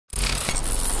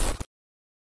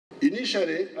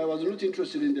Initially, I was not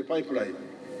interested in the pipeline.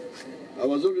 I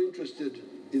was only interested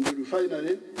in the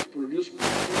refinery to produce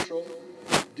petrol,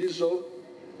 diesel,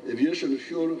 aviation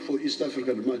fuel for East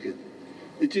African market.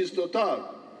 It is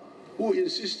Total who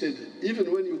insisted,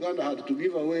 even when Uganda had to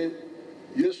give away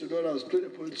US dollars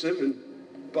 20.7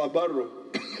 per barrel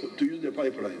to use the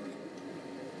pipeline.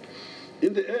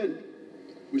 In the end,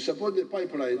 we support the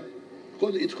pipeline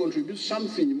because it contributes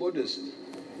something modest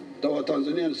to our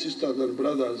Tanzanian sisters and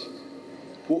brothers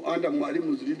who, under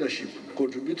Mwalimu's leadership,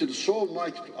 contributed so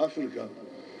much to Africa,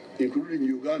 including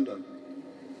Uganda,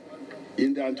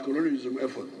 in the anti-colonialism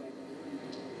effort.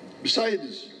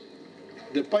 Besides,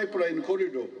 the pipeline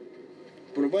corridor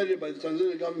provided by the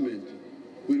Tanzanian government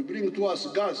will bring to us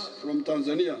gas from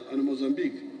Tanzania and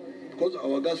Mozambique because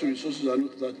our gas resources are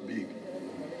not that big.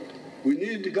 We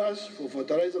need gas for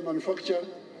fertilizer manufacture,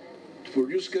 to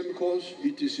produce chemicals,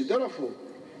 etc.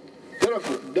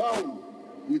 Therefore, down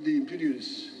with the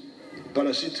imperialist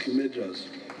parasitic measures.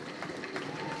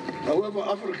 However,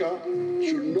 Africa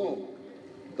should know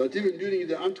that even during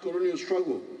the anti-colonial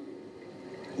struggle,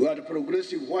 we had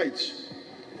progressive whites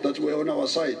that were on our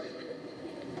side.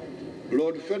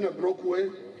 Lord Fenner Brockway,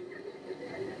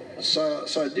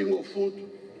 Sir Dingo Foot,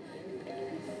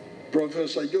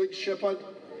 Professor George Shepard,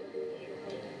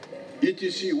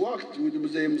 etc. worked with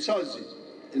Mzee Msazi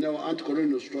in our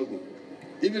anti-colonial struggle.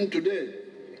 Even today,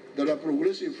 there are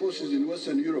progressive forces in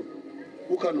Western Europe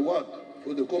who can work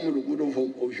for the common good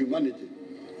of humanity,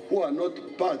 who are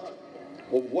not part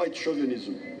of white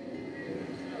chauvinism.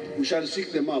 We shall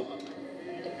seek them out.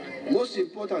 Most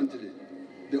importantly,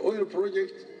 the oil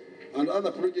project and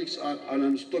other projects are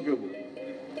unstoppable.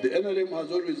 The NRM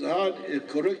has always had a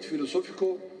correct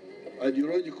philosophical,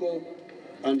 ideological,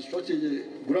 and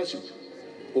strategic grasp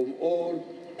of all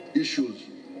issues.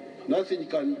 Nothing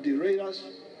can derail us,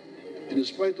 in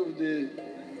spite of the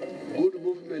good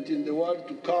movement in the world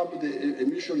to curb the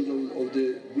emissions of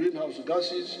the greenhouse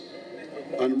gases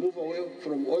and move away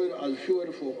from oil as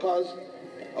fuel for cars.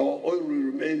 Our oil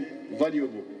will remain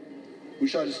valuable. We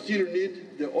shall still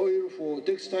need the oil for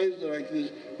textiles like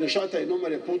the shirt I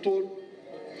normally put on.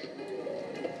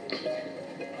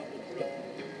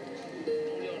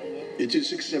 It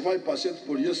is 65%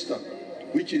 polyester,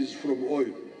 which is from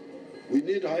oil. We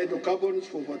need hydrocarbons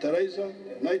for fertilizer,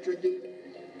 nitrogen,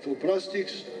 for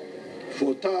plastics,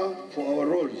 for tar, for our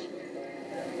roads.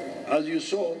 As you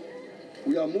saw,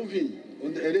 we are moving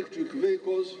on the electric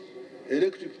vehicles,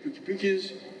 electric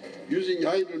pickups, using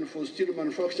hydrogen for steel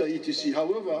manufacture, etc.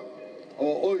 However, our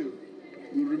oil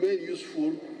will remain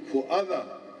useful for other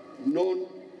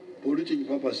non-polluting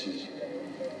purposes.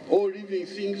 All living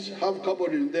things have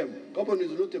carbon in them. Carbon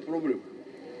is not a problem.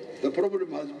 The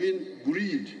problem has been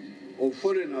greed of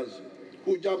foreigners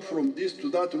who jump from this to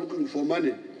that looking for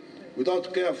money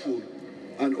without careful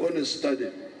and honest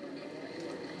study.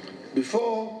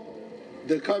 Before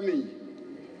the coming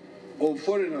of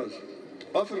foreigners,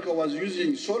 Africa was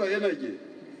using solar energy,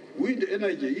 wind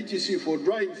energy, etc. for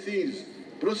drying things,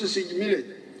 processing millet,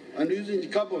 and using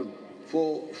carbon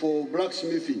for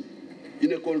blacksmithing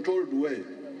in a controlled way.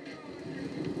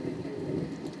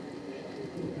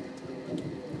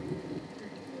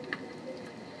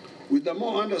 With the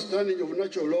more understanding of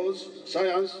natural laws,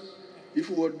 science, if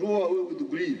we would do away with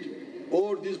greed,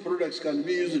 all these products can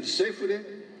be used safely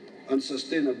and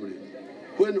sustainably.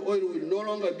 When oil will no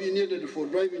longer be needed for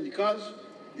driving cars,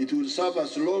 it will serve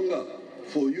us longer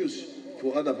for use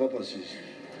for other purposes.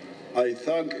 I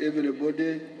thank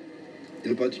everybody.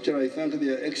 In particular, I thank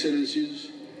their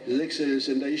excellencies, His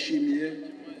Excellency Ndayishimiye,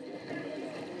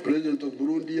 President of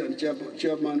Burundi and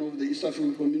Chairman of the East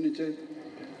African Community,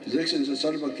 His Excellency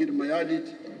Salva Kiir Mayardit,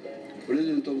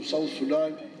 President of South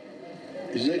Sudan,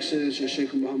 His Excellency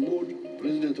Sheikh Mohamud,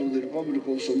 President of the Republic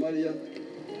of Somalia,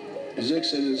 His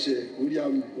Excellency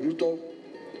William Ruto,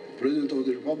 President of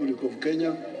the Republic of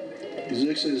Kenya, His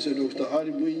Excellency Dr.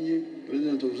 Ali Mwinyi,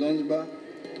 President of Zanzibar,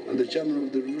 and the Chairman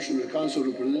of the Revolutionary Council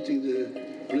representing the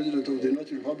President of the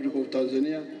United Republic of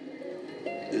Tanzania,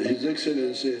 His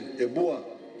Excellency Ebua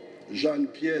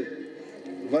Jean-Pierre,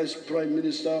 Vice Prime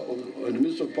Minister and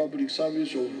Minister of Public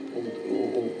Service of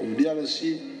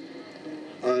DRC,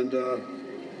 and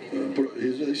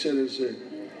His Excellency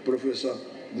Professor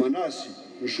Manasi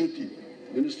Nshuti,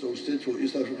 Minister of State for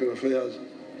East African Affairs,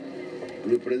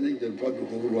 representing the Republic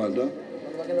of Rwanda,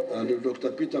 and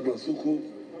Dr. Peter Mathuku,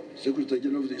 Secretary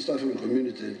General of the East African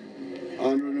Community, and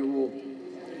Honorable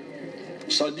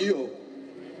Sadio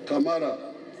Kamara,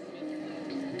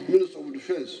 Minister of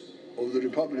Defense of the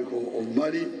Republic of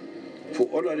Mali, for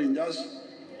honoring us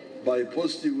by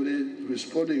positively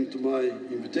responding to my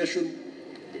invitation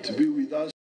to be with us